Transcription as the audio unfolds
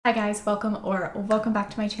Hi guys, welcome back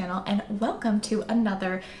to my channel and welcome to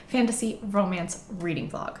another fantasy romance reading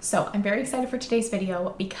vlog. So I'm very excited for today's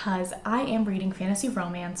video because I am reading fantasy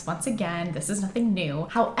romance once again. This is nothing new.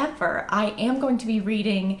 However, I am going to be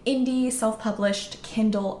reading indie self-published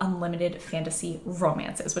Kindle unlimited fantasy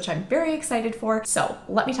romances, which I'm very excited for. So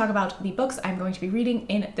let me talk about the books I'm going to be reading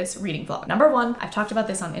in this reading vlog. Number one, I've talked about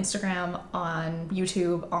this on Instagram, on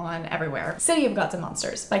YouTube, on everywhere. City of Gods and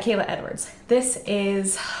Monsters by Kayla Edwards. This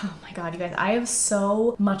is, oh my god, you guys, I have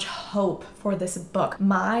so much hope for this book.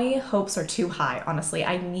 My hopes are too high, honestly.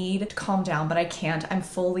 I need to calm down, but I can't. I'm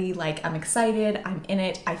fully I'm excited, I'm in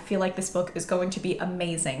it. I feel like this book is going to be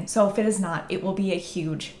amazing. So if it is not, it will be a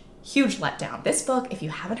huge letdown. This book, if you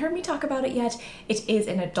haven't heard me talk about it yet, it is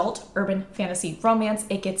an adult urban fantasy romance.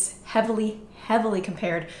 It gets heavily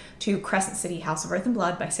compared to Crescent City House of Earth and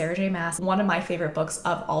Blood by Sarah J. Maas, one of my favorite books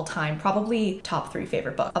of all time, probably top 3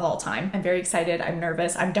 favorite book of all time. I'm very excited, I'm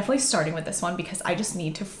nervous. I'm definitely starting with this one because I just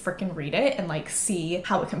need to freaking read it and see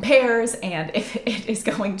how it compares and if it is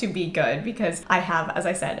going to be good, because I have, as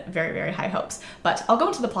I said, very high hopes. But I'll go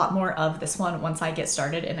into the plot more of this one once I get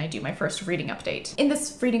started and I do my first reading update. In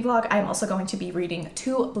this reading vlog, I'm also going to be reading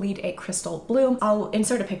To Bleed a Crystal Blue. I'll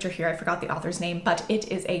insert a picture here, I forgot the author's name, but it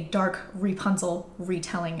is a dark Rapunzel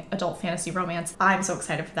retelling adult fantasy romance. I'm so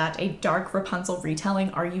excited for that. A dark Rapunzel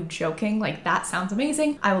retelling. Are you joking? That sounds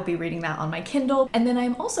amazing. I will be reading that on my Kindle. And then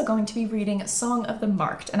I'm also going to be reading Song of the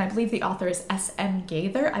Marked, and I believe the author is S.M.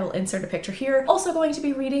 Gaither. I will insert a picture here. Also going to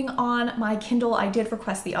be reading on my Kindle. I did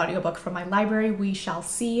request the audiobook from my library. We shall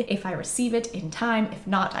see if I receive it in time. If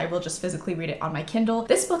not, I will just physically read it on my Kindle.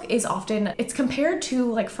 This book is often, it's compared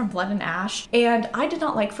to From Blood and Ash, and I did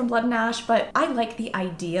not like From Blood and Ash, but I like the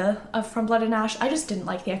idea of From Blood and Ash. I just didn't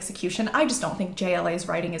like the execution. I just don't think JLA's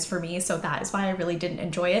writing is for me, so that is why I really didn't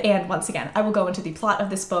enjoy it. And once again, I will go into the plot of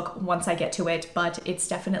this book once I get to it, but it's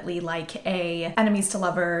definitely a enemies to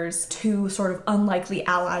lovers, two sort of unlikely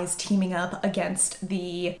allies teaming up against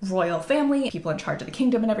the royal family, people in charge of the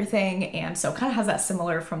kingdom and everything, and so kind of has that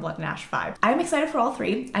similar From Blood and Ash vibe. I'm excited for all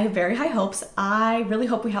three. I have very high hopes. I really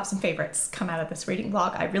hope we have some favorites come out of this reading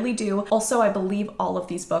vlog. I really do. Also, I believe all of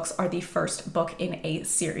these books are the first book in a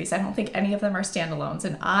series. I don't think any of them are standalones,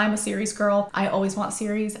 and I'm a series girl. I always want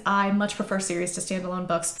series. I much prefer series to standalone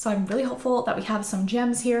books, so I'm really hopeful that we have some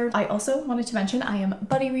gems here. I also wanted to mention I am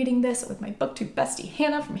buddy reading this with my booktube bestie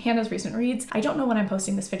Hannah from Hannah's Recent Reads. I don't know when I'm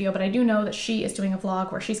posting this video, but I do know that she is doing a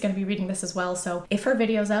vlog where she's going to be reading this as well, so if her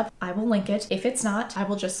video's up, I will link it. If it's not, I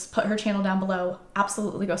will just put her channel down below.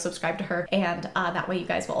 Absolutely go subscribe to her, and that way you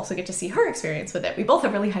guys will also get to see her experience with it. We both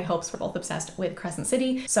have really high hopes. We're both obsessed with Crescent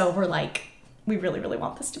City, so we're we really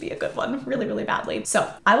want this to be a good one, really badly.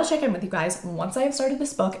 So I will check in with you guys once I have started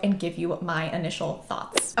this book and give you my initial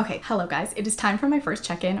thoughts. Okay, hello guys. It is time for my first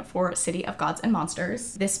check-in for City of Gods and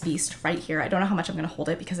Monsters. This beast right here, I don't know how much I'm gonna hold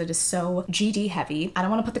it because it is so GD heavy. I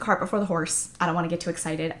don't want to put the cart before the horse. I don't want to get too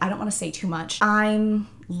excited. I don't want to say too much. I'm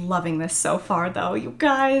loving this so far though, you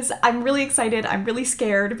guys. I'm really excited. I'm really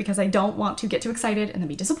scared because I don't want to get too excited and then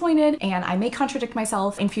be disappointed, and I may contradict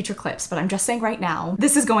myself in future clips, but I'm just saying right now,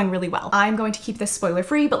 this is going really well. I'm going to keep this spoiler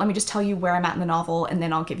free, but let me just tell you where I'm at in the novel and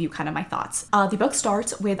then I'll give you kind of my thoughts. The book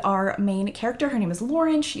starts with our main character. Her name is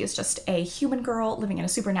Lauren. She is just a human girl living in a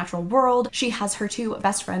supernatural world. She has her 2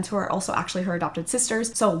 best friends who are also actually her adopted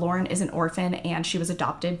sisters. So Lauren is an orphan and she was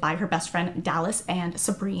adopted by her best friend Dallas and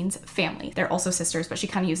Sabrine's family. They're also sisters, but she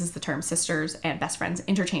kind of uses the term sisters and best friends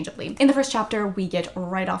interchangeably. In the first chapter, we get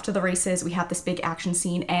right off to the races. We have this big action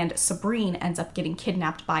scene and Sabrine ends up getting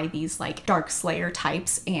kidnapped by these Dark Slayer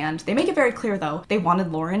types, and they make it very clear though, they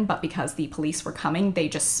wanted Lauren, but because the police were coming, they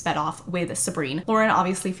just sped off with Sabrine. Lauren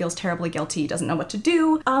obviously feels terribly guilty, doesn't know what to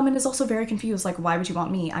do, and is also very confused, why would you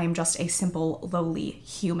want me? I am just a simple, lowly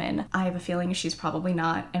human. I have a feeling she's probably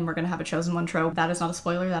not, and we're gonna have a chosen one trope. That is not a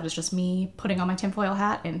spoiler, that is just me putting on my tinfoil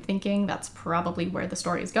hat and thinking that's probably where the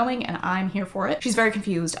story is going, and I'm here for it. She's very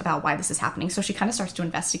confused about why this is happening, so she kind of starts to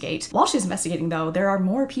investigate. While she's investigating though, there are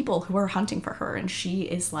more people who are hunting for her, and she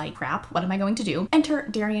is like, crap, what am I going to do? Enter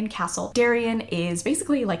Darien Castle. Darien is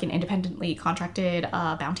basically an independently contracted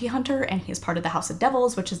bounty hunter, and he is part of the House of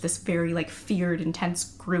Devils, which is this very feared,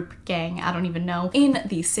 intense group gang, I don't even know, in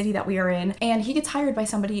the city that we are in, and he gets hired by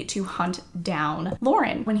somebody to hunt down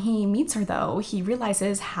Lauren. When he meets her though, he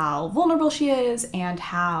realizes how vulnerable she is and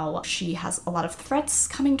how she has a lot of threats threats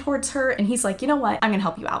coming towards her, and he's like, you know what, I'm gonna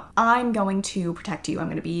help you out. I'm going to protect you. I'm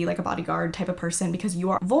gonna be like a bodyguard type of person because you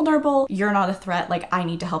are vulnerable, you're not a threat, like I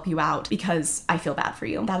need to help you out because I feel bad for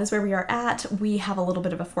you. That is where we are at. We have a little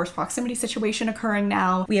bit of a forced proximity situation occurring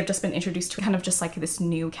now. We have just been introduced to kind of just like this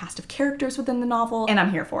new cast of characters within the novel, and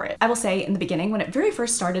I'm here for it. I will say in the beginning, when it very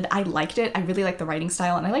first started, I liked it. I really liked the writing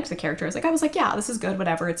style and I liked the characters. Like I was like, yeah, this is good,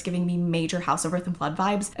 whatever. It's giving me major House of Earth and Blood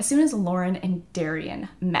vibes. As soon as Lauren and Darian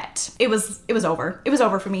met, it was over. It was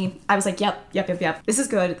over for me. I was like, yep. This is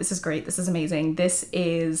good. This is great. This is amazing. This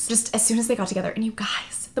is just as soon as they got together. And you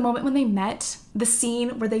guys, the moment when they met, the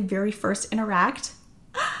scene where they very first interact,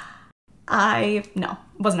 no,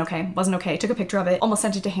 wasn't okay. Took a picture of it, almost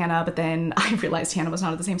sent it to Hannah, but then I realized Hannah was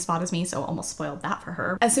not at the same spot as me, so almost spoiled that for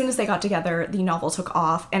her. As soon as they got together, the novel took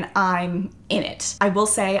off and I'm in it. I will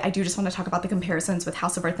say, I do just want to talk about the comparisons with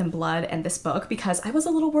House of Earth and Blood and this book because I was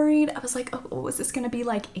a little worried. I was like, oh, is this gonna be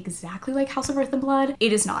like exactly like House of Earth and Blood?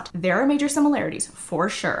 It is not. There are major similarities for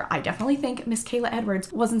sure. I definitely think Miss Kayla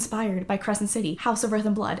Edwards was inspired by Crescent City, House of Earth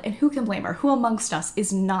and Blood, and who can blame her? Who amongst us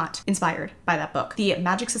is not inspired by that book? The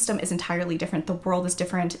magic system is entirely different. The world is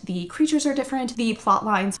different. The creatures are different. The plot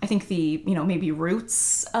lines, I think the, maybe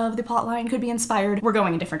roots of the plot line could be inspired. We're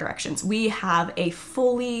going in different directions. We have a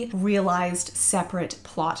fully realized separate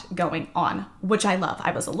plot going on, which I love.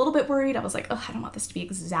 I was a little bit worried. I was like, oh, I don't want this to be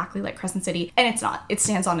exactly like Crescent City. And it's not. It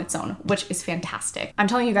stands on its own, which is fantastic. I'm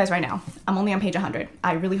telling you guys right now, I'm only on page 100.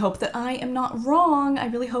 I really hope that I am not wrong. I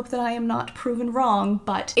really hope that I am not proven wrong,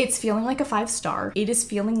 but it's feeling like a 5-star. It is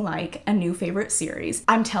feeling like a new favorite series.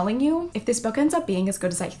 I'm telling you, if this book ends up being as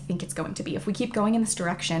good as I think it's going to be, if we keep going in this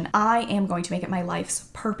direction, I am going to make it my life's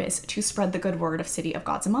purpose to spread the good word of City of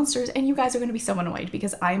Gods and Monsters, and you guys are going to be so annoyed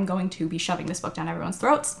because I am going to be shoving this book down everyone's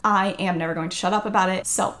throats. I am never going to shut up about it.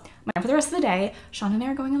 So my plan for the rest of the day, Sean and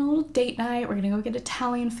I are going on a little date night. We're gonna go get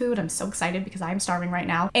Italian food. I'm so excited because I'm starving right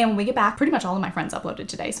now. And when we get back, pretty much all of my friends uploaded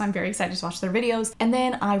today, so I'm very excited to watch their videos. And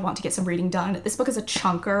then I want to get some reading done. This book is a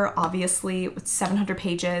chunker, obviously, with 700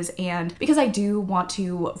 pages. And because I do want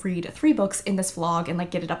to read 3 books in this vlog and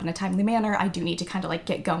like get it up in a timely manner, I do need to kind of like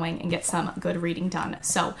get going and get some good reading done.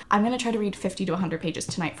 So I'm gonna try to read 50 to 100 pages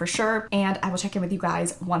tonight for sure. And I will check in with you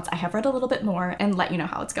guys once I have read a little bit more and let you know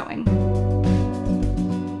how it's going.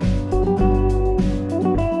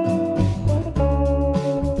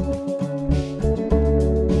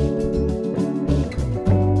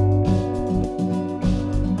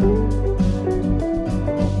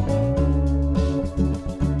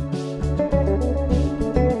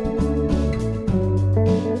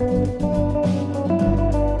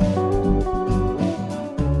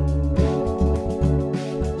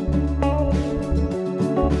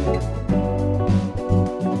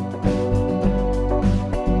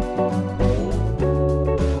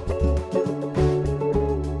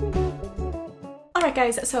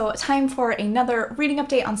 Guys, so time for another reading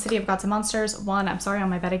update on City of Gods and Monsters. One, I'm sorry, on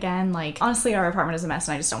my bed again. Like, honestly, our apartment is a mess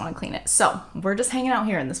and I just don't want to clean it. So we're just hanging out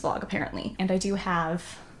here in this vlog apparently. And I do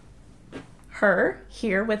have her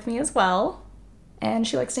here with me as well. And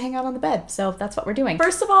she likes to hang out on the bed, so that's what we're doing.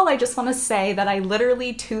 First of all, I just want to say that I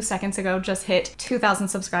literally 2 seconds ago just hit 2,000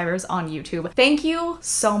 subscribers on YouTube. Thank you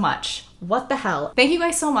so much. What the hell? Thank you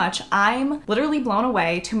guys so much. I'm literally blown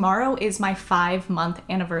away. Tomorrow is my 5-month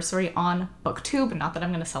anniversary on BookTube. Not that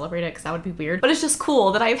I'm gonna celebrate it because that would be weird, but it's just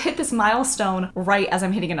cool that I've hit this milestone right as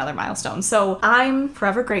I'm hitting another milestone. So I'm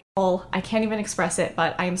forever grateful. I can't even express it,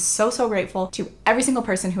 but I am so grateful to every single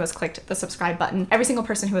person who has clicked the subscribe button, every single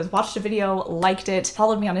person who has watched a video, liked it,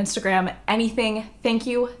 followed me on Instagram, anything. Thank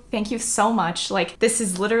you. Thank you so much. Like, this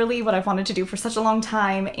is literally what I've wanted to do for such a long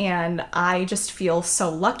time, and I just feel so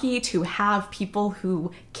lucky to have people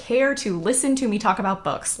who care to listen to me talk about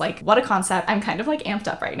books. Like, what a concept. I'm kind of like amped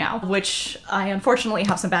up right now, which I unfortunately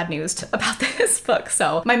have some bad news about this book,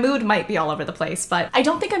 so my mood might be all over the place, but I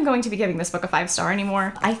don't think I'm going to be giving this book a 5-star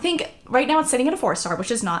anymore. I think right now it's sitting at a 4-star,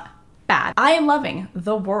 which is not bad. I am loving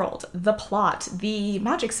the world, the plot, the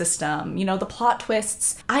magic system, the plot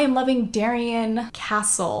twists. I am loving Darian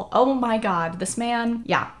Castle. Oh my god, this man,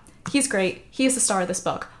 yeah, he's great. He is the star of this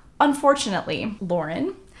book. Unfortunately,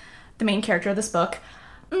 Lauren, the main character of this book,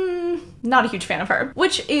 not a huge fan of her,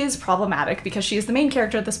 which is problematic because she is the main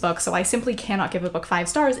character of this book, so I simply cannot give a book 5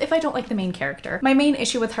 stars if I don't like the main character. My main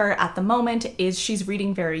issue with her at the moment is she's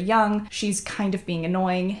reading very young. She's kind of being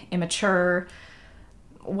annoying, immature,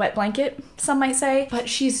 wet blanket, some might say, but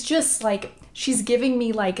she's just like, she's giving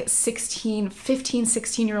me like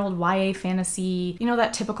 16-year-old YA fantasy, you know,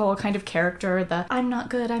 that typical kind of character, the I'm not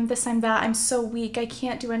good, I'm this, I'm that, I'm so weak, I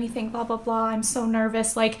can't do anything, blah, blah, blah, I'm so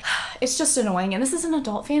nervous. Like, it's just annoying. And this is an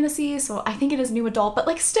adult fantasy, so I think it is new adult, but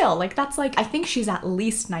like still, like that's like, I think she's at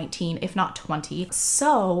least 19, if not 20.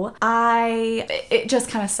 So it just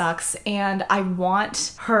kind of sucks. And I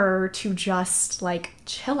want her to just like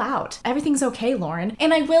chill out. Everything's okay, Lauren.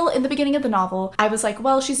 And I will, in the beginning of the novel, I was like,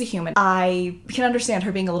 well, she's a human. I can understand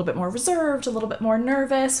her being a little bit more reserved, a little bit more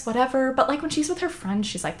nervous, whatever. But like when she's with her friends,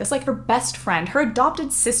 she's like this. Like her best friend, her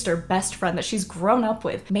adopted sister best friend that she's grown up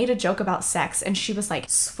with, made a joke about sex, and she was like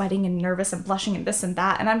sweating and nervous and blushing and this and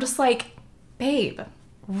that. And I'm just like, babe,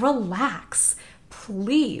 relax,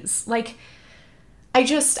 please. Like, I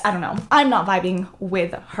don't know. I'm not vibing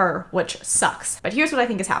with her, which sucks. But here's what I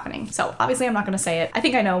think is happening. So obviously I'm not going to say it. I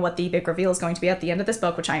think I know what the big reveal is going to be at the end of this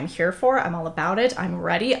book, which I am here for. I'm all about it. I'm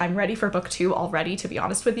ready. I'm ready for book 2 already, to be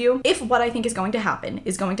honest with you. If what I think is going to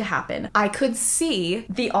happen, I could see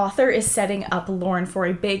the author is setting up Lauren for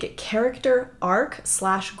a big character arc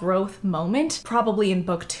 / growth moment, probably in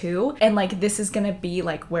book 2. And like, this is going to be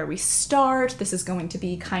like where we start. This is going to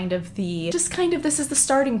be kind of this is the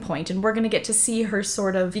starting point. And we're going to get to see her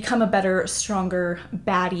sort of become a better, stronger,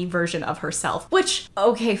 baddie version of herself, which,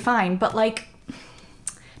 okay, fine, but like,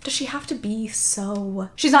 does she have to be so...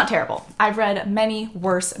 She's not terrible. I've read many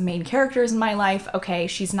worse main characters in my life. Okay,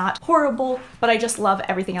 she's not horrible, but I just love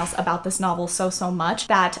everything else about this novel so much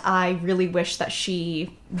that I really wish that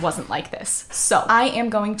she wasn't like this. So I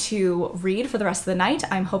am going to read for the rest of the night.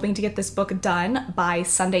 I'm hoping to get this book done by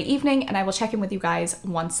Sunday evening, and I will check in with you guys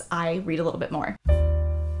once I read a little bit more.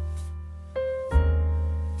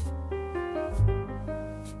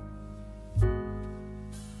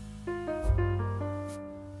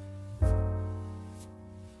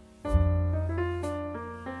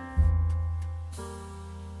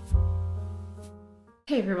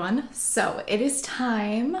 Hey everyone, so it is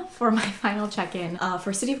time for my final check-in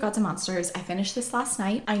for City of Gods and Monsters. I finished this last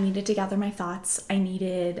night. I needed to gather my thoughts. I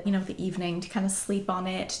needed, you know, the evening to kind of sleep on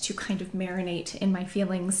it, to kind of marinate in my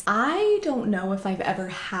feelings. I don't know if I've ever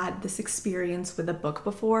had this experience with a book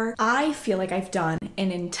before. I feel like I've done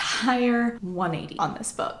an entire 180 on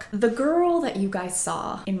this book. The girl that you guys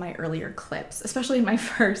saw in my earlier clips, especially in my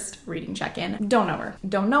first reading check-in, don't know her.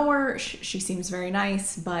 Don't know her. She seems very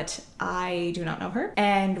nice, but I do not know her.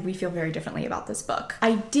 And we feel very differently about this book.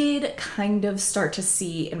 I did kind of start to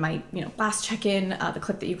see in my, last check-in, the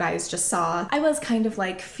clip that you guys just saw, I was kind of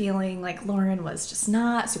like feeling like Lauren was just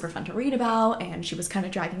not super fun to read about, and she was kind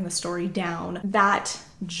of dragging the story down. That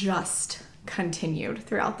just continued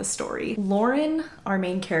throughout the story. Lauren, our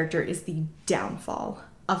main character, is the downfall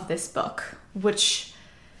of this book, which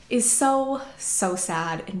is so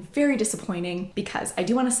sad and very disappointing, because I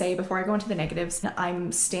do want to say before I go into the negatives,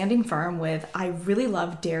 I'm standing firm with, I really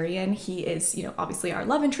love Darian. He is, obviously our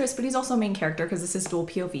love interest, but he's also a main character because this is dual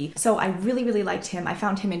POV. So I really liked him. I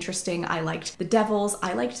found him interesting. I liked the devils.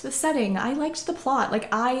 I liked the setting. I liked the plot. Like,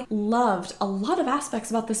 I loved a lot of aspects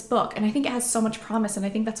about this book, and I think it has so much promise, and I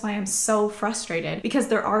think that's why I'm so frustrated, because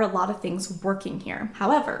there are a lot of things working here.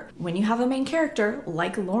 However, when you have a main character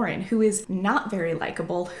like Lauren, who is not very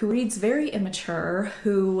likable, who reads very immature,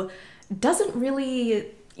 who doesn't really,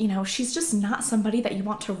 she's just not somebody that you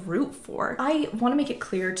want to root for. I want to make it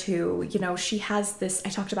clear too, she has this, I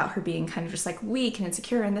talked about her being kind of just like weak and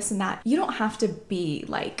insecure and this and that. You don't have to be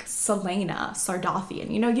like Selena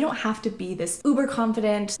Sardothian, you don't have to be this uber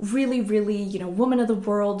confident, really, woman of the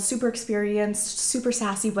world, super experienced, super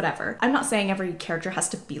sassy, whatever. I'm not saying every character has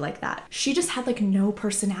to be like that. She just had like no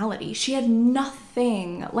personality. She had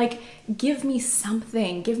nothing. Like, give me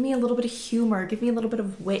something. Give me a little bit of humor. Give me a little bit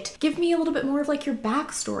of wit. Give me a little bit more of like your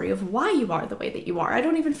backstory of why you are the way that you are. I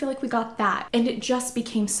don't even feel like we got that. And it just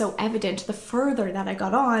became so evident the further that I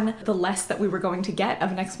got on, the less that we were going to get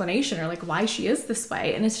of an explanation or like why she is this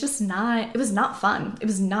way. And it's just not, it was not fun. It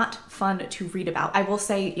was not fun to read about. I will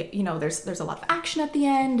say, there's a lot of action at the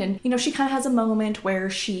end, and, she kind of has a moment where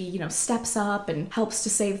she, steps up and helps to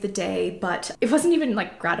save the day, but it wasn't even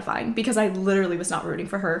like gratifying, because I literally was not rooting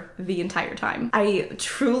for her the entire time. I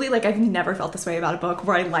truly, like, I've never felt this way about a book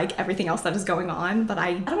where I like everything else that is going on, but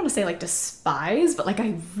I don't want to say like despise, but like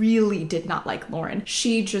I really did not like Lauren.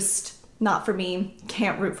 She just, not for me,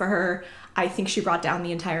 can't root for her. I think she brought down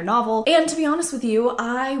the entire novel. And to be honest with you,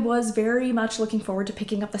 I was very much looking forward to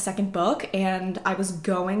picking up the second book, and I was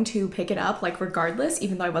going to pick it up like regardless,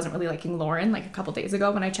 even though I wasn't really liking Lauren like a couple days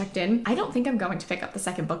ago when I checked in. I don't think I'm going to pick up the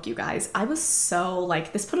second book, you guys. I was so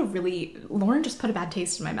like, Lauren just put a bad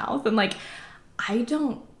taste in my mouth, and like, I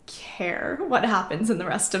don't care what happens in the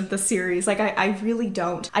rest of the series. Like I really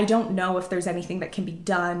don't. I don't know if there's anything that can be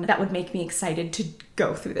done that would make me excited to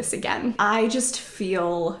go through this again. I just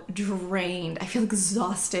feel drained. I feel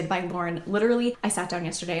exhausted by Lauren. Literally, I sat down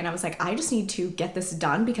yesterday and I was like, I just need to get this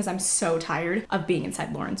done because I'm so tired of being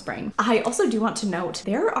inside Lauren's brain. I also do want to note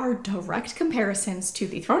there are direct comparisons to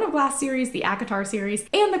the Throne of Glass series, the ACOTAR series,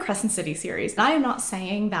 and the Crescent City series. And I am not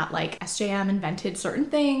saying that like SJM invented certain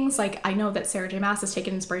things. Like I know that Sarah J Maas has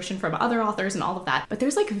taken inspiration from other authors and all of that, but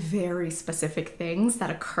there's like very specific things that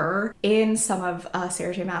occur in some of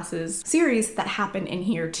Sarah J Maas's series that happen in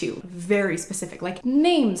here too. Very specific, like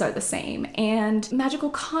names are the same and magical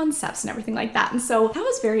concepts and everything like that. And so that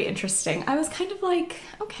was very interesting. I was kind of like,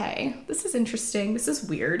 okay, this is interesting. This is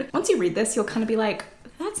weird. Once you read this, you'll kind of be like,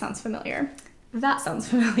 that sounds familiar. That sounds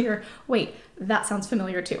familiar. Wait, that sounds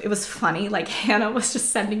familiar too. It was funny. Like Hannah was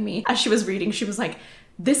just sending me, as she was reading, she was like,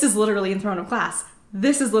 this is literally in Throne of Glass.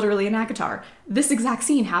 This is literally in ACOTAR. This exact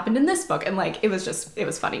scene happened in this book. And like, it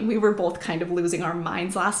was funny. We were both kind of losing our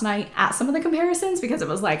minds last night at some of the comparisons because it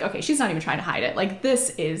was like, okay, she's not even trying to hide it. Like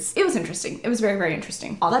it was interesting. It was very, very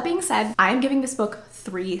interesting. All that being said, I am giving this book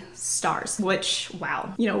 3 stars, which,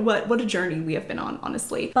 wow, you know, what a journey we have been on,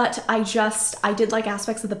 honestly. But I did like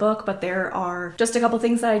aspects of the book, but there are just a couple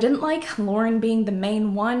things that I didn't like. Lauren being the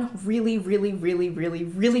main one, really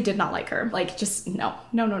did not like her. Like just no.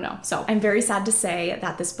 So I'm very sad to say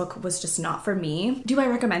that this book was just not for me. Do I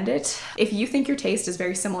recommend it? If you think your taste is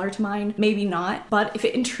very similar to mine, maybe not, but if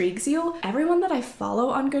it intrigues you, everyone that I follow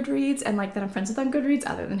on Goodreads and like that I'm friends with on Goodreads,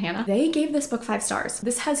 other than Hannah, they gave this book 5 stars.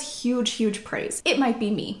 This has huge praise. It might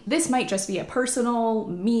be me. This might just be a personal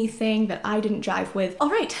me thing that I didn't jive with.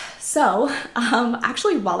 All right, so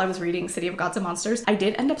actually while I was reading City of Gods and Monsters, I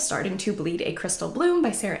did end up starting to Bleed a Crystal Bloom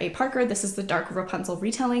by Sarah A. Parker. This is the Dark Rapunzel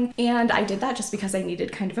retelling, and I did that just because I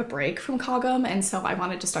needed kind of a break from Kagum, and so I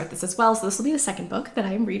wanted to start this as well. So this will be the second book that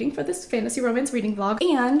I am reading for this fantasy romance reading vlog,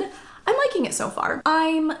 and I'm liking it so far.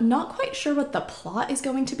 I'm not quite sure what the plot is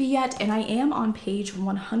going to be yet, and I am on page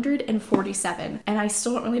 147, and I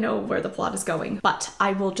still don't really know where the plot is going, but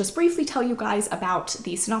I will just briefly tell you guys about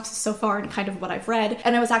the synopsis so far and kind of what I've read.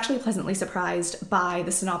 And I was actually pleasantly surprised by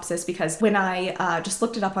the synopsis because when I just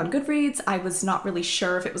looked it up on Goodreads, I was not really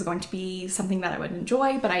sure if it was going to be something that I would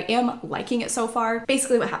enjoy, but I am liking it so far.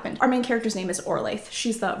 Basically what happened, our main character's name is Orlaith.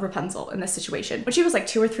 She's the Rapunzel in this situation. When she was like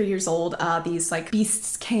 2 or 3 years old, these like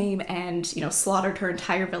beasts came and, you know, slaughtered her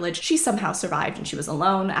entire village. She somehow survived and she was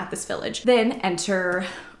alone at this village. Then enter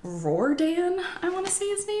Rordan, I want to say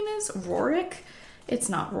his name is. Rorik? It's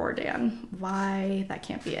not Rordan. Why? That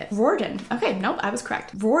can't be it. Rordan. Okay, nope, I was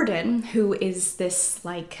correct. Rordan, who is this,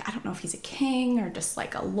 like, I don't know if he's a king or just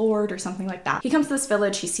like a lord or something like that. He comes to this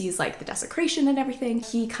village, he sees like the desecration and everything.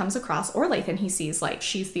 He comes across Orlaith and he sees like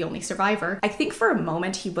she's the only survivor. I think for a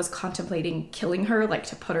moment he was contemplating killing her, like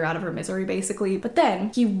to put her out of her misery basically. But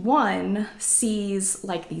then he, 1, sees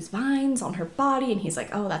like these vines on her body and he's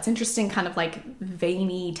like, oh, that's interesting, kind of like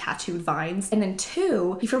veiny tattooed vines. And then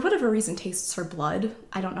 2, he for whatever reason tastes her blood.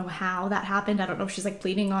 I don't know how that happened. I don't know if she's like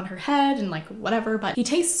bleeding on her head and like whatever, but he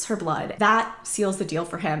tastes her blood. That seals the deal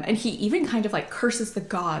for him. And he even kind of like curses the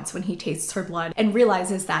gods when he tastes her blood and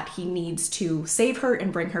realizes that he needs to save her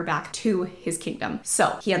and bring her back to his kingdom.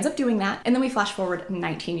 So he ends up doing that. And then we flash forward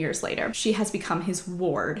 19 years later. She has become his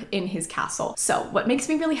ward in his castle. So what makes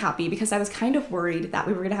me really happy, because I was kind of worried that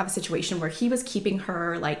we were going to have a situation where he was keeping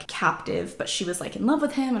her like captive, but she was like in love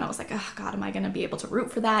with him. And I was like, oh God, am I going to be able to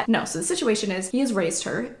root for that? No. So the situation is he has raised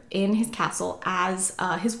her in his castle as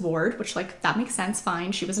his ward, which like that makes sense,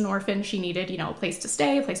 fine. She was an orphan, she needed, you know, a place to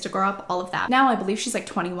stay, a place to grow up, all of that. Now I believe she's like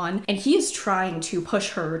 21 and he is trying to push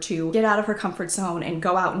her to get out of her comfort zone and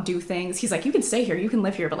go out and do things. He's like, you can stay here, you can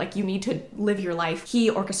live here, but like you need to live your life. He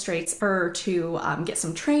orchestrates her to get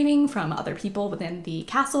some training from other people within the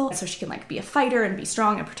castle so she can like be a fighter and be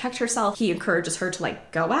strong and protect herself. He encourages her to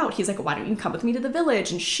like go out. He's like, why don't you come with me to the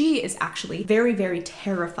village? And she is actually very, very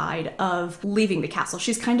terrified of leaving the castle.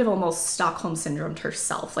 She's kind of almost Stockholm syndromed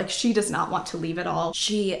herself. Like she does not want to leave at all.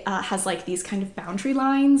 She has like these kind of boundary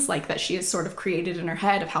lines like that she has sort of created in her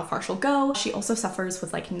head of how far she'll go. She also suffers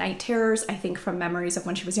with like night terrors, I think from memories of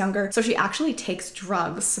when she was younger. So she actually takes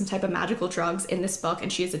drugs, some type of magical drugs in this book,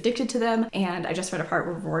 and she is addicted to them. And I just read a part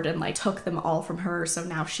where Rordan like took them all from her. So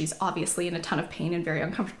now she's obviously in a ton of pain and very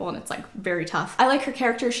uncomfortable, and it's like very tough. I like her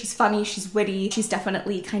character. She's funny, she's witty, she's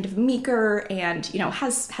definitely kind of meeker and, you know,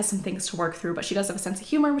 has some things to work through, but she does have a sense of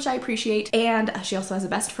humor, which I appreciate. And she also has a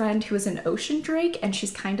best friend who is an ocean drake, and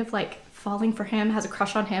she's kind of like falling for him, has a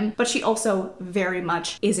crush on him, but she also very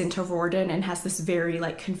much is into Rawdon and has this very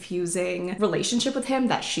like confusing relationship with him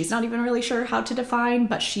that she's not even really sure how to define,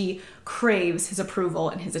 but she craves his approval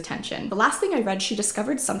and his attention. The last thing I read, she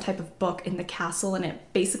discovered some type of book in the castle, and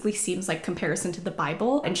it basically seems like comparison to the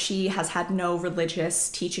Bible, and she has had no religious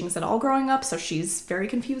teachings at all growing up, so she's very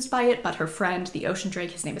confused by it. But her friend, the ocean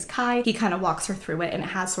drake, his name is Kai, he kind of walks her through it, and it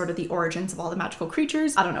has sort of the origins of all the magical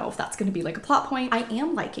creatures. I don't know if that's going to be like a plot point. I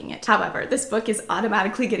am liking it. However, this book is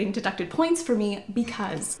automatically getting deducted points for me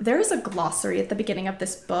because there is a glossary at the beginning of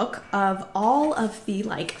this book of all of the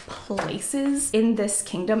like places in this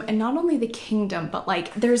kingdom, and not only the kingdom, but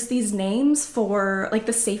like there's these names for like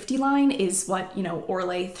the safety line is what, you know,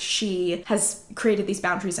 Orlaith, she has created these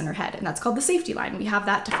boundaries in her head, and that's called the safety line. We have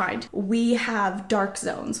that defined. We have dark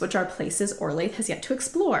zones, which are places Orlaith has yet to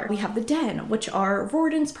explore. We have the den, which are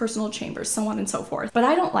Rawdon's personal chambers, so on and so forth. But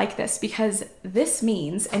I don't like this because this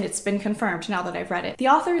means, and it's been confirmed now that I've read it, the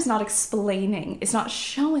author is not explaining, is not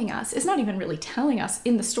showing us, is not even really telling us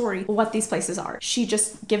in the story what these places are. She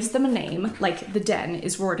just gives them a name, like the den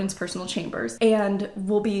is Rawdon's personal chambers, and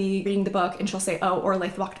we'll be reading the book and she'll say, oh,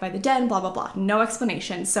 Orlaith walked by the den, blah, blah, blah. No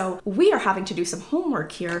explanation. So we are having to do some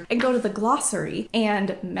homework here and go to the glossary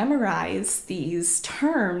and memorize these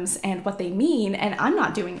terms and what they mean. And I'm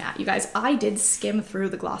not doing that, you guys. I did skim through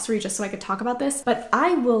the glossary just so I could talk about this, but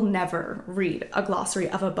I will never read a glossary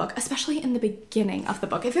of a book, especially in the beginning of the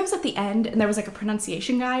book. If it was at the end and there was like a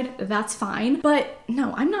pronunciation guide, that's fine. But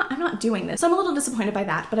no, I'm not doing this. So I'm a little disappointed by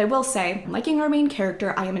that, but I will say I'm liking our main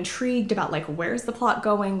character. I am intrigued about like, where's the plot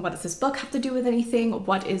going? What does this book have to do with anything?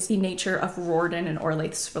 What is the nature of Rawdon and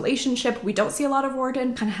Orlaith's relationship? We don't see a lot of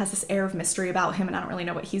Rawdon, kind of has this air of mystery about him, and I don't really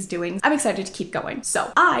know what he's doing. I'm excited to keep going.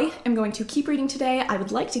 So I am going to keep reading today. I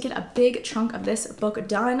would like to get a big chunk of this book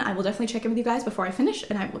done. I will definitely check in with you guys before I finish,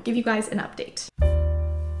 and I will give you guys an update.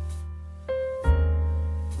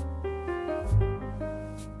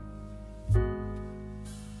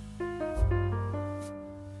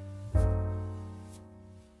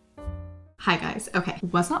 Hi guys. Okay,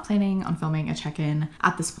 was not planning on filming a check-in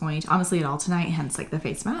at this point, honestly, at all tonight, hence like the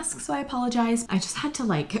face mask, so I apologize. I just had to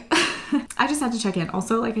like, I just had to check in.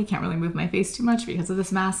 Also, like, I can't really move my face too much because of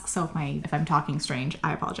this mask, so if I'm talking strange,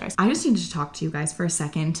 I apologize. I just needed to talk to you guys for a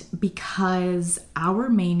second because our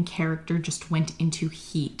main character just went into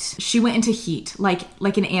heat. She went into heat, like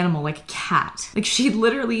an animal, like a cat. Like, she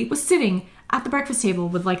literally was sitting at the breakfast table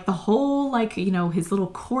with like the whole, like, you know, his little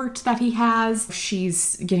court that he has.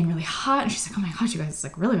 She's getting really hot and she's like, oh my gosh, you guys, it's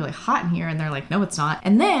like really, really hot in here. And they're like, no, it's not.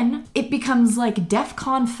 And then it becomes like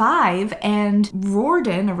DEFCON 5 and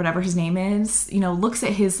Rawdon, or whatever his name is, you know, looks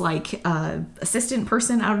at his like assistant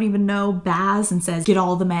person, I don't even know, Baz, and says, get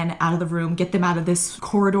all the men out of the room, get them out of this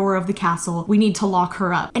corridor of the castle. We need to lock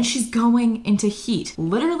her up. And she's going into heat,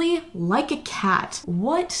 literally like a cat.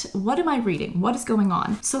 What am I reading? What is going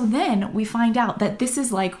on? So then we find out that this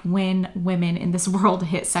is like when women in this world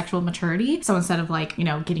hit sexual maturity. So instead of like, you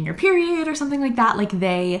know, getting your period or something like that, like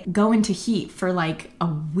they go into heat for like a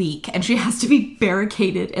week, and she has to be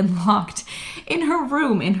barricaded and locked in her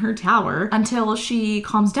room in her tower until she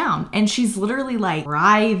calms down. And she's literally like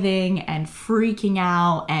writhing and freaking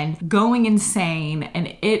out and going insane.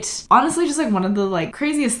 And it's honestly just like one of the like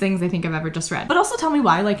craziest things I think I've ever just read. But also tell me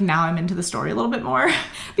why like now I'm into the story a little bit more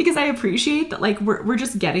because I appreciate that like we're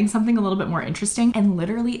just getting something a little bit more interesting. And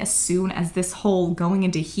literally as soon as this whole going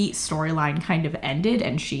into heat storyline kind of ended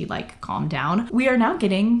and she like calmed down, we are now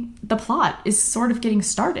getting, the plot is sort of getting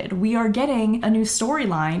started. We are getting a new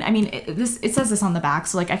storyline. I mean, it says this on the back,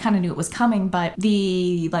 so like I kind of knew it was coming, but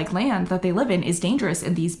the like land that they live in is dangerous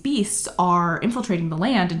and these beasts are infiltrating the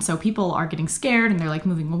land, and so people are getting scared and they're like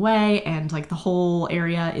moving away, and like the whole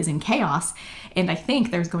area is in chaos. And I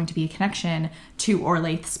think there's going to be a connection to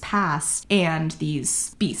Orlaith's past and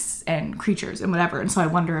these beasts and creatures and whatever. And so I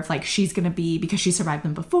wonder if like she's gonna be, because she survived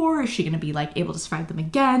them before, is she gonna be like able to survive them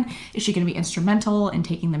again? Is she gonna be instrumental in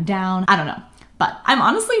taking them down? I don't know. But I'm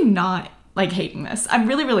honestly not like hating this. I'm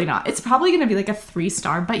really, really not. It's probably gonna be like a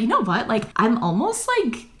 3-star, but you know what? Like I'm almost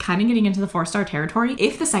like kind of getting into the 4-star territory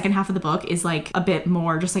if the second half of the book is like a bit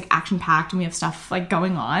more just like action-packed and we have stuff like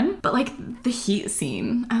going on. But like the heat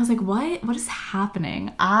scene, I was like, what is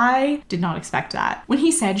happening? I did not expect that. When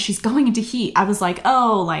he said she's going into heat, I was like,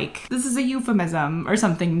 oh, like this is a euphemism or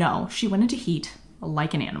something. No, she went into heat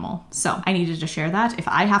like an animal. So I needed to share that. If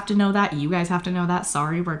I have to know that, you guys have to know that.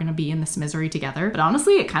 Sorry, we're gonna be in this misery together. But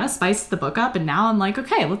honestly, it kind of spiced the book up, and now I'm like,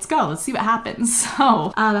 okay, let's go. Let's see what happens.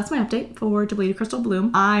 So that's my update for Depleted Crystal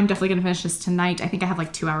Bloom. I'm definitely gonna finish this tonight. I think I have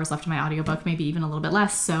like 2 hours left in my audiobook, maybe even a little bit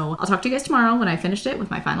less. So I'll talk to you guys tomorrow when I finished it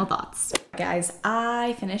with my final thoughts. Guys,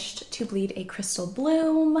 I finished To Bleed a Crystal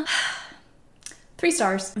Bloom. 3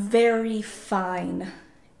 stars. Very fine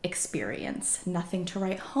experience. Nothing to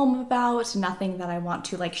write home about, nothing that I want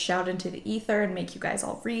to like shout into the ether and make you guys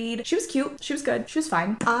all read. She was cute, she was good, she was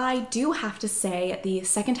fine. I do have to say the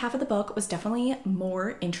second half of the book was definitely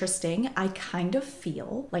more interesting. I kind of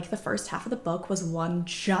feel like the first half of the book was one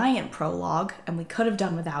giant prologue and we could have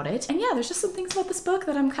done without it. And yeah, there's just some things about this book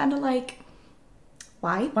that I'm kind of like,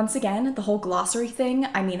 why? Once again, the whole glossary thing,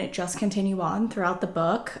 I mean, it just continue on throughout the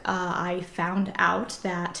book. I found out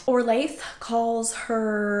that Orlaith calls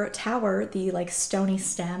her tower the like stony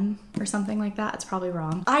stem or something like that. It's probably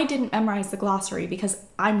wrong. I didn't memorize the glossary because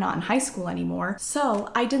I'm not in high school anymore,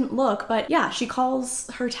 so I didn't look, but yeah, she calls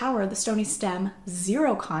her tower the stony stem,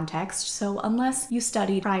 zero context. So unless you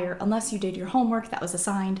studied prior, unless you did your homework that was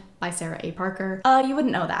assigned by Sarah A. Parker, you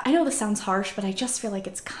wouldn't know that. I know this sounds harsh, but I just feel like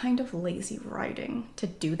it's kind of lazy writing to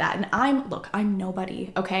do that. And I'm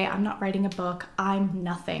nobody, okay? I'm not writing a book. I'm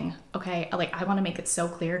nothing, okay? Like, I want to make it so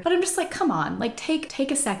clear, but I'm just like, come on, like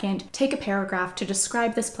take a second, take a paragraph to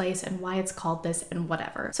describe this place and why it's called this and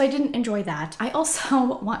whatever. So I didn't enjoy that. I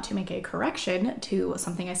also want to make a correction to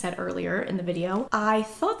something I said earlier in the video. I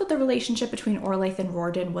thought that the relationship between Orlaith and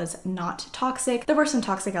Rorden was not toxic. There were some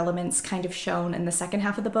toxic elements kind of shown in the second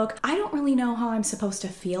half of the book. I don't really know how I'm supposed to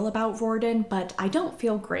feel about Rorden, but I don't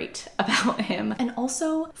feel great about him. And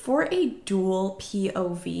also, for a dual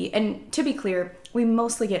POV, and to be clear, we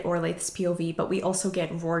mostly get Orlaith's POV, but we also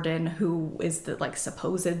get Rorden, who is the like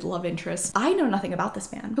supposed love interest. I know nothing about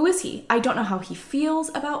this man. Who is he? I don't know how he feels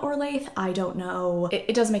about Orlaith. I don't know.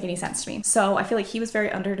 It doesn't make any sense to me. So I feel like he was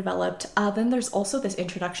very underdeveloped. Then there's also this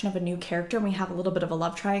introduction of a new character and we have a little bit of a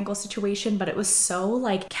love triangle situation, but it was so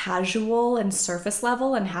like casual and surface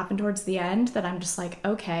level and happened towards the end that I'm just like,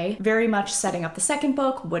 okay, very much setting up the second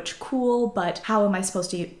book, which cool, but how am I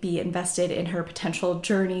supposed to be invested in her potential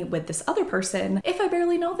journey with this other person if I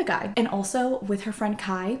barely know the guy? And also with her friend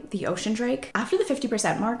Kai, the ocean drake, after the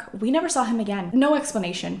 50% mark, we never saw him again. No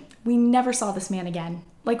explanation. We never saw this man again.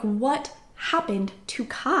 Like, what happened to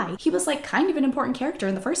Kai? He was like kind of an important character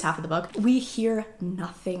in the first half of the book. We hear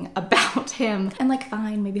nothing about him. And like,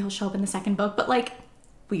 fine, maybe he'll show up in the second book, but like,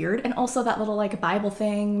 weird. And also that little like Bible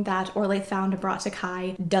thing that Orlaith found and brought to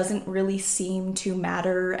Kai doesn't really seem to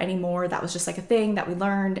matter anymore. That was just like a thing that we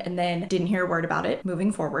learned and then didn't hear a word about it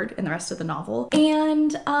moving forward in the rest of the novel.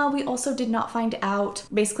 And we also did not find out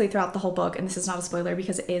basically throughout the whole book, and this is not a spoiler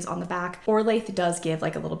because it is on the back, Orlaith does give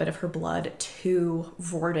like a little bit of her blood to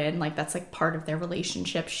Rorden. Like that's like part of their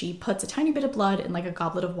relationship. She puts a tiny bit of blood in like a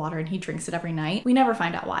goblet of water and he drinks it every night. We never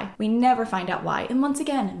find out why. We never find out why. And once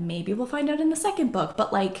again, maybe we'll find out in the second book,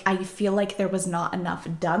 but like I feel like there was not enough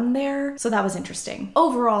done there. So that was interesting.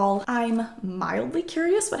 Overall, I'm mildly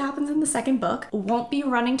curious what happens in the second book. Won't be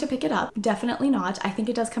running to pick it up. Definitely not. I think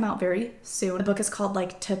it does come out very soon. The book is called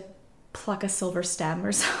like To Pluck a Silver Stem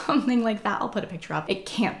or something like that. I'll put a picture up. It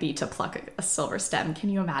can't be To Pluck a Silver Stem. Can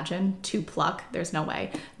you imagine? To pluck? There's no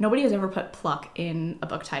way. Nobody has ever put pluck in a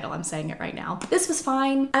book title. I'm saying it right now. This was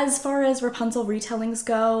fine. As far as Rapunzel retellings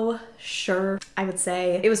go, sure, I would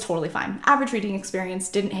say it was totally fine. Average reading experience,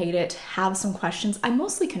 didn't hate it, have some questions. I'm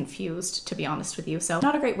mostly confused, to be honest with you, so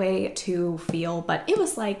not a great way to feel, but it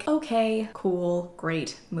was like, okay, cool,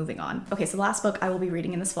 great, moving on. Okay, so the last book I will be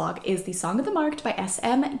reading in this vlog is The Song of the Marked by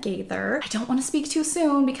S.M. Gaither. I don't want to speak too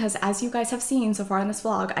soon because as you guys have seen so far in this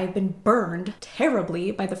vlog, I've been burned terribly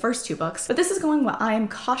by the first 2 books, but this is going well. I am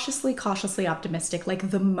cautiously optimistic, like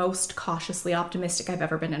the most cautiously optimistic I've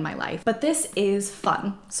ever been in my life. But this is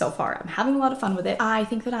fun so far. I'm having a lot of fun with it. I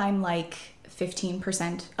think that I'm like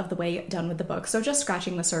 15% of the way done with the book, so just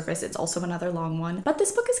scratching the surface. It's also another long one, but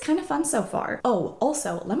this book is kind of fun so far. Oh,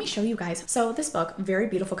 also, let me show you guys. So this book, very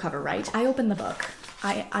beautiful cover, right? I opened the book.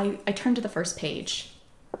 I turned to the first page.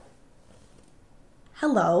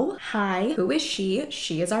 Hello. Hi. Who is she?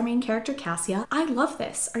 She is our main character, Cassia. I love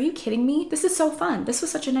this. Are you kidding me? This is so fun. This was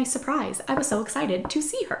such a nice surprise. I was so excited to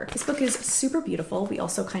see her. This book is super beautiful. We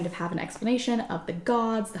also kind of have an explanation of the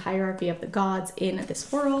gods, the hierarchy of the gods in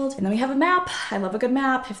this world. And then we have a map. I love a good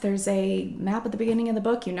map. If there's a map at the beginning of the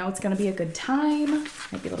book, you know it's gonna be a good time.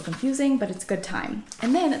 Might be a little confusing, but it's a good time.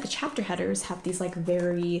 And then the chapter headers have these like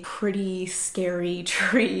very pretty, scary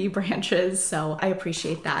tree branches. So I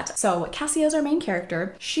appreciate that. So Cassia is our main character.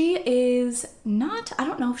 She is not, I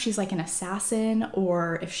don't know if she's like an assassin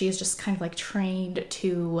or if she is just kind of like trained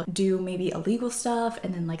to do maybe illegal stuff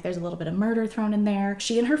and then like there's a little bit of murder thrown in there.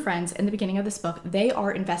 She and her friends in the beginning of this book, they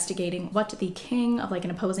are investigating what the king of like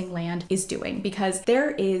an opposing land is doing because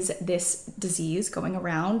there is this disease going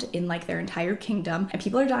around in like their entire kingdom and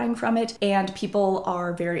people are dying from it and people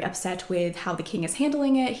are very upset with how the king is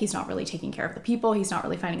handling it. He's not really taking care of the people. He's not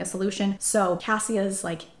really finding a solution. So Cassia's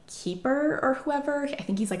like keeper or whoever, I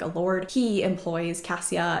think he's like a lord, he employs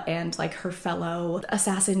Cassia and like her fellow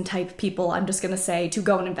assassin type people, I'm just gonna say, to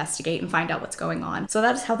go and investigate and find out what's going on. So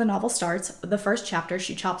that is how the novel starts. The first chapter,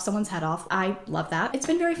 she chops someone's head off. I love that. It's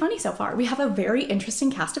been very funny so far. We have a very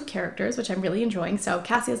interesting cast of characters, which I'm really enjoying. So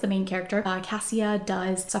Cassia is the main character. Cassia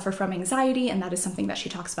does suffer from anxiety, and that is something that she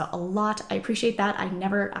talks about a lot. I appreciate that. I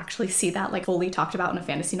never actually see that like fully talked about in a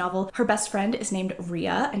fantasy novel. Her best friend is named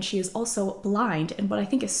Rhea, and she is also blind. And what I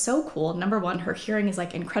think is so cool, number one, her hearing is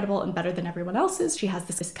like incredible and better than everyone else's. She has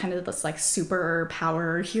this kind of this like super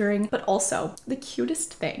power hearing, but also the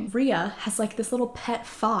cutest thing, Rhea has like this little pet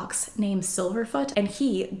fox named Silverfoot, and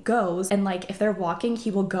he goes and like if they're walking,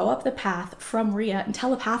 he will go up the path from Rhea and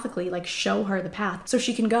telepathically like show her the path so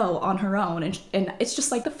she can go on her own. And it's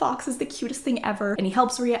just like the fox is the cutest thing ever, and he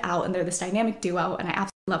helps Rhea out, and they're this dynamic duo, and I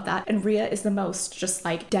absolutely love that. And Rhea is the most just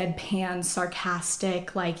like deadpan,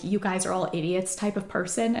 sarcastic, like you guys are all idiots type of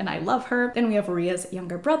person, and I love her. Then we have Rhea's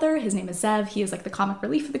younger brother, his name is Zev. He is like the comic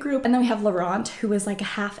relief of the group. And then we have Laurent, who is like a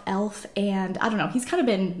half elf, and I don't know, he's kind of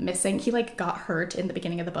been missing. He like got hurt in the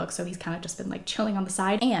beginning of the book, so he's kind of just been like chilling on the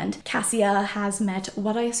side. And Cassia has met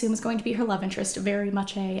what I assume is going to be her love interest, very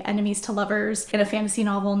much a enemies to lovers in a fantasy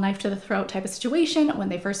novel, knife to the throat type of situation when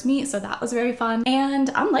they first meet, so that was very fun.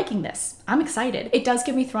 And I'm liking this. I'm excited. It does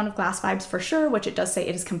give me Throne of Glass vibes for sure, which it does say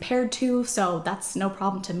it is compared to, so that's no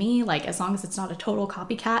problem to me. Like as long as it's not a total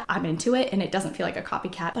copycat, I'm into it, and it doesn't feel like a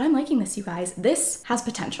copycat. But I'm liking this, you guys. This has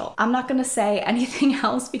potential. I'm not gonna say anything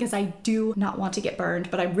else because I do not want to get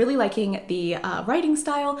burned, but I'm really liking the writing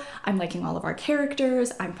style. I'm liking all of our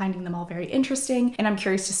characters. I'm finding them all very interesting, and I'm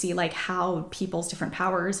curious to see like how people's different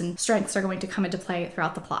powers and strengths are going to come into play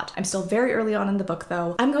throughout the plot. I'm still very early on in the book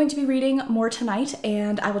though. I'm going to be reading more tonight,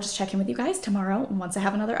 and I will just check in with you guys tomorrow once I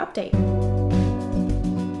have another update.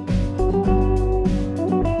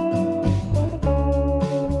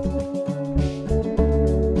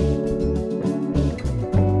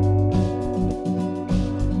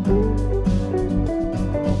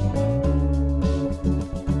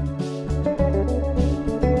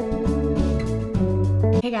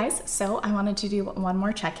 Hey guys, so I wanted to do one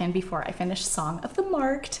more check-in before I finish Song of the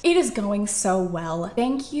Marked. It is going so well.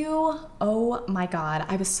 Thank you. Oh my god.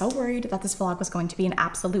 I was so worried that this vlog was going to be an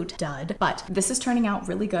absolute dud, but this is turning out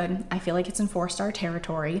really good. I feel like it's in 4-star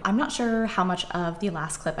territory. I'm not sure how much of the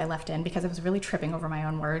last clip I left in because I was really tripping over my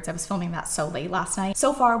own words. I was filming that so late last night.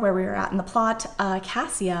 So far, where we were at in the plot,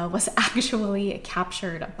 Cassia was actually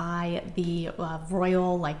captured by the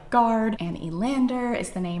royal like guard, and Elander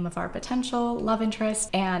is the name of our potential love interest.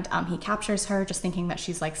 And he captures her just thinking that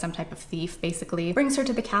she's like some type of thief, basically brings her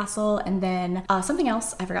to the castle. And then something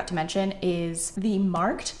else I forgot to mention is the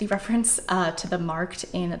marked. The reference to the marked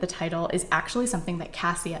in the title is actually something that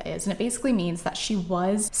Cassia is, and it basically means that she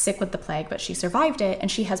was sick with the plague, but she survived it,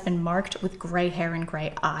 and she has been marked with gray hair and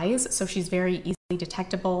gray eyes, so she's very easily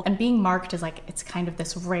detectable. And being marked is like, it's kind of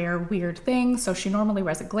this rare weird thing, so she normally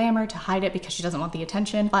wears a glamour to hide it because she doesn't want the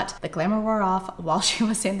attention, but the glamour wore off while she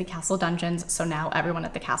was in the castle dungeons, so now everyone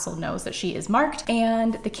at the castle knows that she is marked.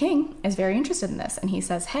 And the king is very interested in this, and he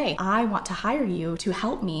says, hey, I want to hire you to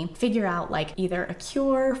help me figure out like either a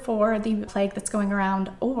cure for the plague that's going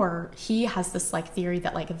around, or he has this like theory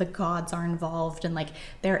that like the gods are involved and like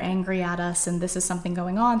they're angry at us and this is something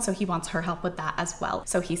going on, so he wants her help with that as well.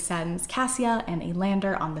 So he sends Cassia and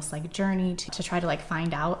Elander on this like journey to try to like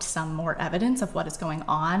find out some more evidence of what is going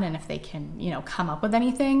on and if they can, you know, come up with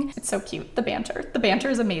anything. It's so cute. The banter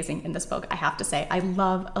is amazing in this book, I have to say. I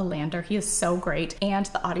love Elander. He is so great, and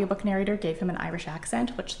the audiobook narrator gave him an Irish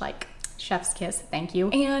accent, which like chef's kiss, thank you.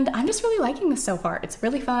 And I'm just really liking this so far. It's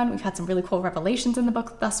really fun. We've had some really cool revelations in the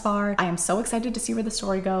book thus far. I am so excited to see where the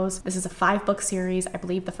story goes. This is a 5-book series. I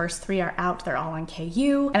believe the first 3 are out. They're all on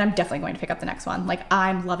KU, and I'm definitely going to pick up the next one. Like,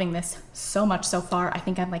 I'm loving this so much so far. I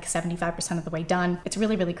think I'm like 75% of the way done. It's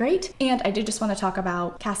really, really great. And I did just want to talk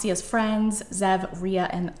about Cassia's friends, Zev, Rhea,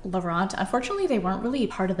 and Laurent. Unfortunately, they weren't really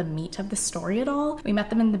part of the meat of the story at all. We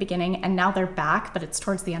met them in the beginning, and now they're back, but it's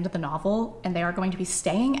towards the end of the novel, and they are going to be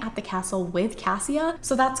staying at the castle with Cassia,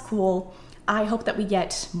 so that's cool. I hope that we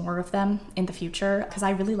get more of them in the future because I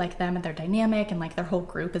really like them and they're dynamic and like their whole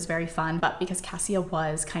group is very fun. But because Cassia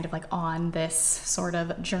was kind of like on this sort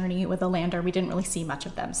of journey with Elander, we didn't really see much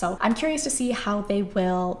of them. So I'm curious to see how they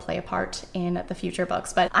will play a part in the future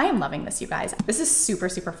books. But I am loving this, you guys. This is super,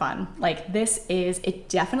 super fun. Like it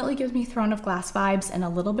definitely gives me Throne of Glass vibes and a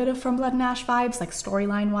little bit of From Blood and Ash vibes, like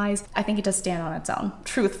storyline wise. I think it does stand on its own.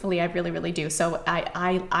 Truthfully, I really, really do. So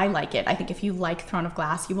I like it. I think if you like Throne of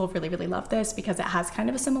Glass, you will really, really love this because it has kind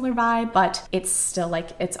of a similar vibe, but it's still like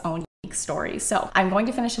its own story. So I'm going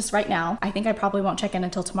to finish this right now. I think I probably won't check in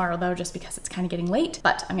until tomorrow though, just because it's kind of getting late,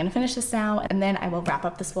 but I'm gonna finish this now and then I will wrap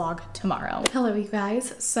up this vlog tomorrow. Hello you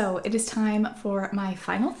guys. So it is time for my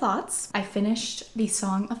final thoughts. I finished the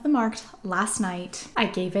Song of the Marked last night. I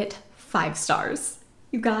gave it 5 stars.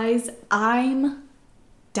 You guys, I'm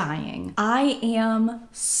dying. I am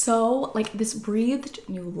so, like, this breathed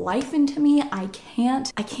new life into me. I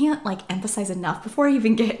can't like emphasize enough before I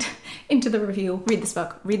even get into the review. Read this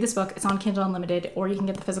book. Read this book. It's on Kindle Unlimited, or you can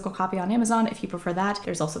get the physical copy on Amazon if you prefer that.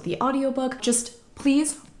 There's also the audiobook. Just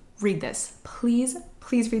please read this. Please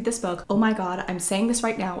read this book. Oh my god, I'm saying this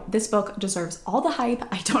right now. This book deserves all the hype.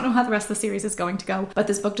 I don't know how the rest of the series is going to go, but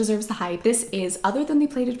this book deserves the hype. This is, other than the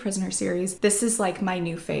Plated Prisoner series, this is like my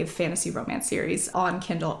new fave fantasy romance series on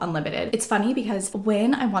Kindle Unlimited. It's funny because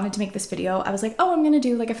when I wanted to make this video, I was like, oh, I'm gonna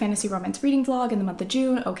do like a fantasy romance reading vlog in the month of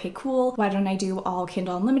June. Okay, cool. Why don't I do all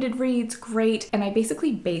Kindle Unlimited reads? Great. And I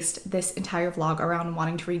basically based this entire vlog around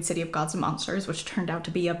wanting to read City of Gods and Monsters, which turned out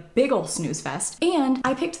to be a big ol' snooze fest. And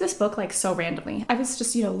I picked this book like so randomly. I was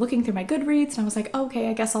just, you know, looking through my Goodreads and I was like, okay,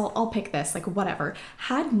 I guess I'll pick this, like whatever.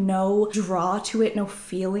 Had no draw to it, no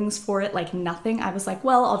feelings for it, like nothing. I was like,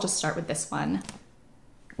 well, I'll just start with this one.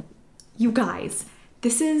 You guys,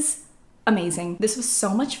 this is amazing. This was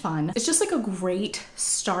so much fun. It's just like a great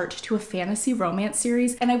start to a fantasy romance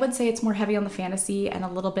series. And I would say it's more heavy on the fantasy and a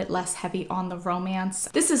little bit less heavy on the romance.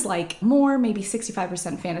 This is like more maybe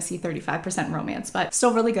 65% fantasy, 35% romance, but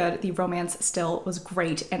still really good. The romance still was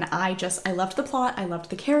great. And I loved the plot. I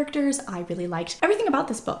loved the characters. I really liked everything about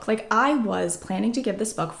this book. Like I was planning to give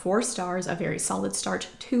this book 4 stars, a very solid start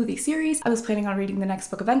to the series. I was planning on reading the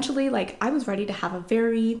next book eventually. Like I was ready to have a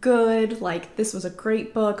very good, like this was a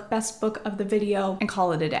great book, best book of the video, and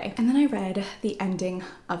call it a day. And then I read the ending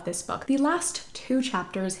of this book. The last 2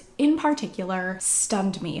 chapters in particular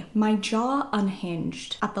stunned me. My jaw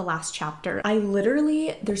unhinged at the last chapter.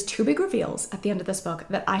 There's 2 big reveals at the end of this book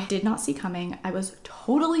that I did not see coming. I was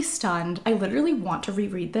totally stunned. I literally want to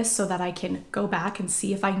reread this so that I can go back and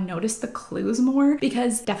see if I noticed the clues more,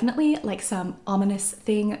 because definitely like some ominous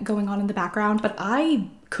thing going on in the background, but I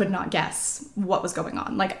could not guess what was going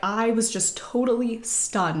on. Like I was just totally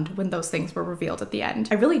stunned when those things were revealed at the end.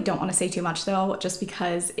 I really don't want to say too much though, just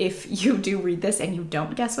because if you do read this and you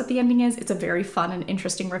don't guess what the ending is, it's a very fun and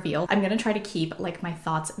interesting reveal. I'm gonna try to keep like my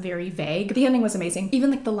thoughts very vague. The ending was amazing. Even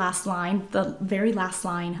like the last line, the very last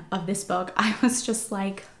line of this book, I was just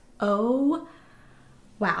like, oh,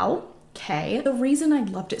 wow. Okay. The reason I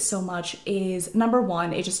loved it so much is number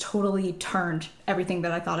 1, it just totally turned everything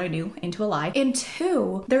that I thought I knew into a lie. And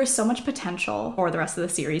 2, there is so much potential for the rest of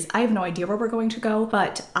the series. I have no idea where we're going to go,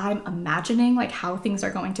 but I'm imagining like how things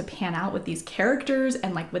are going to pan out with these characters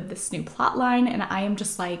and like with this new plot line. And I am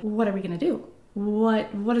just like, what are we gonna do?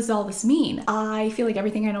 What does all this mean? I feel like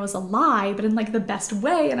everything I know is a lie, but in like the best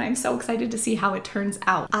way, and I'm so excited to see how it turns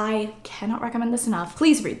out. I cannot recommend this enough.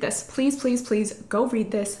 Please read this. Please go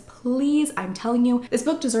read this. Please, I'm telling you, this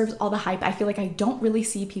book deserves all the hype. I feel like I don't really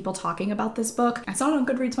see people talking about this book. I saw it on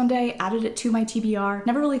Goodreads one day, added it to my TBR,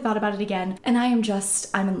 never really thought about it again, and I'm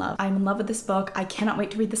in love. I'm in love with this book. I cannot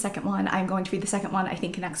wait to read the second one. I'm going to read the second one, I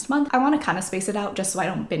think, next month. I want to kind of space it out just so I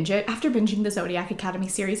don't binge it. After binging the Zodiac Academy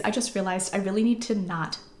series, I just realized I really need to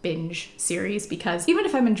not binge series, because even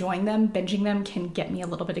if I'm enjoying them, binging them can get me a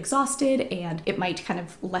little bit exhausted and it might kind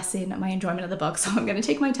of lessen my enjoyment of the book. So I'm going to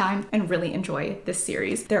take my time and really enjoy this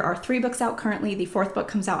series. There are 3 books out currently. The 4th book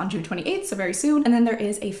comes out on June 28th, so very soon. And then there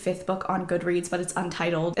is a 5th book on Goodreads, but it's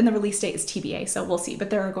untitled and the release date is TBA, so we'll see. But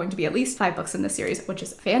there are going to be at least 5 books in this series, which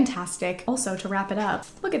is fantastic. Also, to wrap it up,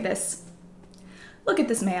 look at this. Look at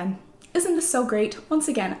this man. Isn't this so great? Once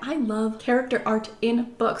again, I love character art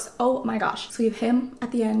in books. Oh my gosh. So we have him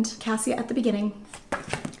at the end, Cassia at the beginning.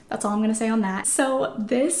 That's all I'm gonna say on that. So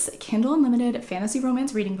this Kindle Unlimited fantasy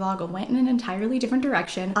romance reading vlog went in an entirely different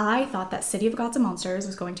direction. I thought that City of Gods and Monsters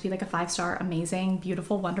was going to be like a 5-star, amazing,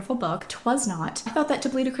 beautiful, wonderful book. 'Twas not. I thought that To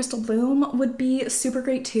Bleed a Crystal Bloom would be super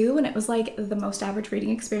great too, and it was like the most average reading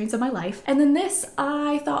experience of my life. And then this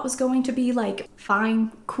I thought was going to be like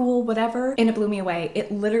fine, cool, whatever, and it blew me away.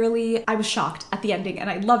 It literally, I was shocked at the ending and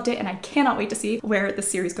I loved it, and I cannot wait to see where the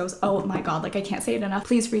series goes. Oh my god, like I can't say it enough.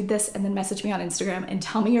 Please read this and then message me on Instagram and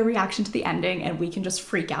tell me your reaction to the ending and we can just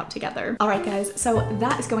freak out together. All right guys, so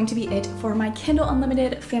that is going to be it for my Kindle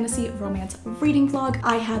Unlimited fantasy romance reading vlog.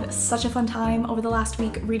 I had such a fun time over the last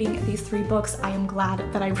week reading these 3 books. I am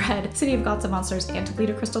glad that I read City of Gods and Monsters and To Bleed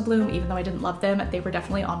a Crystal Bloom, even though I didn't love them. They were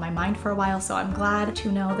definitely on my mind for a while, so I'm glad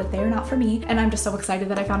to know that they're not for me, and I'm just so excited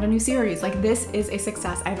that I found a new series. Like, this is a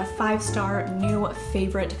success. I have a 5-star new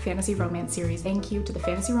favorite fantasy romance series. Thank you to the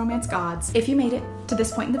fantasy romance gods. If you made it to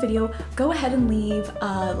this point in the video, go ahead and leave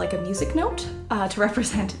a like a music note to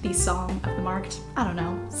represent the song of the marked. I don't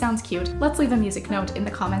know, sounds cute. Let's leave a music note in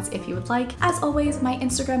the comments if you would like. As always, my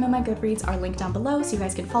Instagram and my Goodreads are linked down below, so you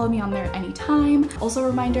guys can follow me on there anytime. Also a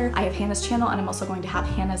reminder, I have Hannah's channel, and I'm also going to have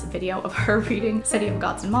Hannah's video of her reading City of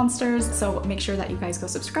Gods and Monsters, so make sure that you guys go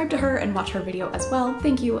subscribe to her and watch her video as well.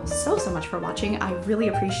 Thank you so much for watching. I really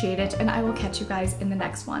appreciate it, and I will catch you guys in the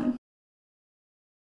next one.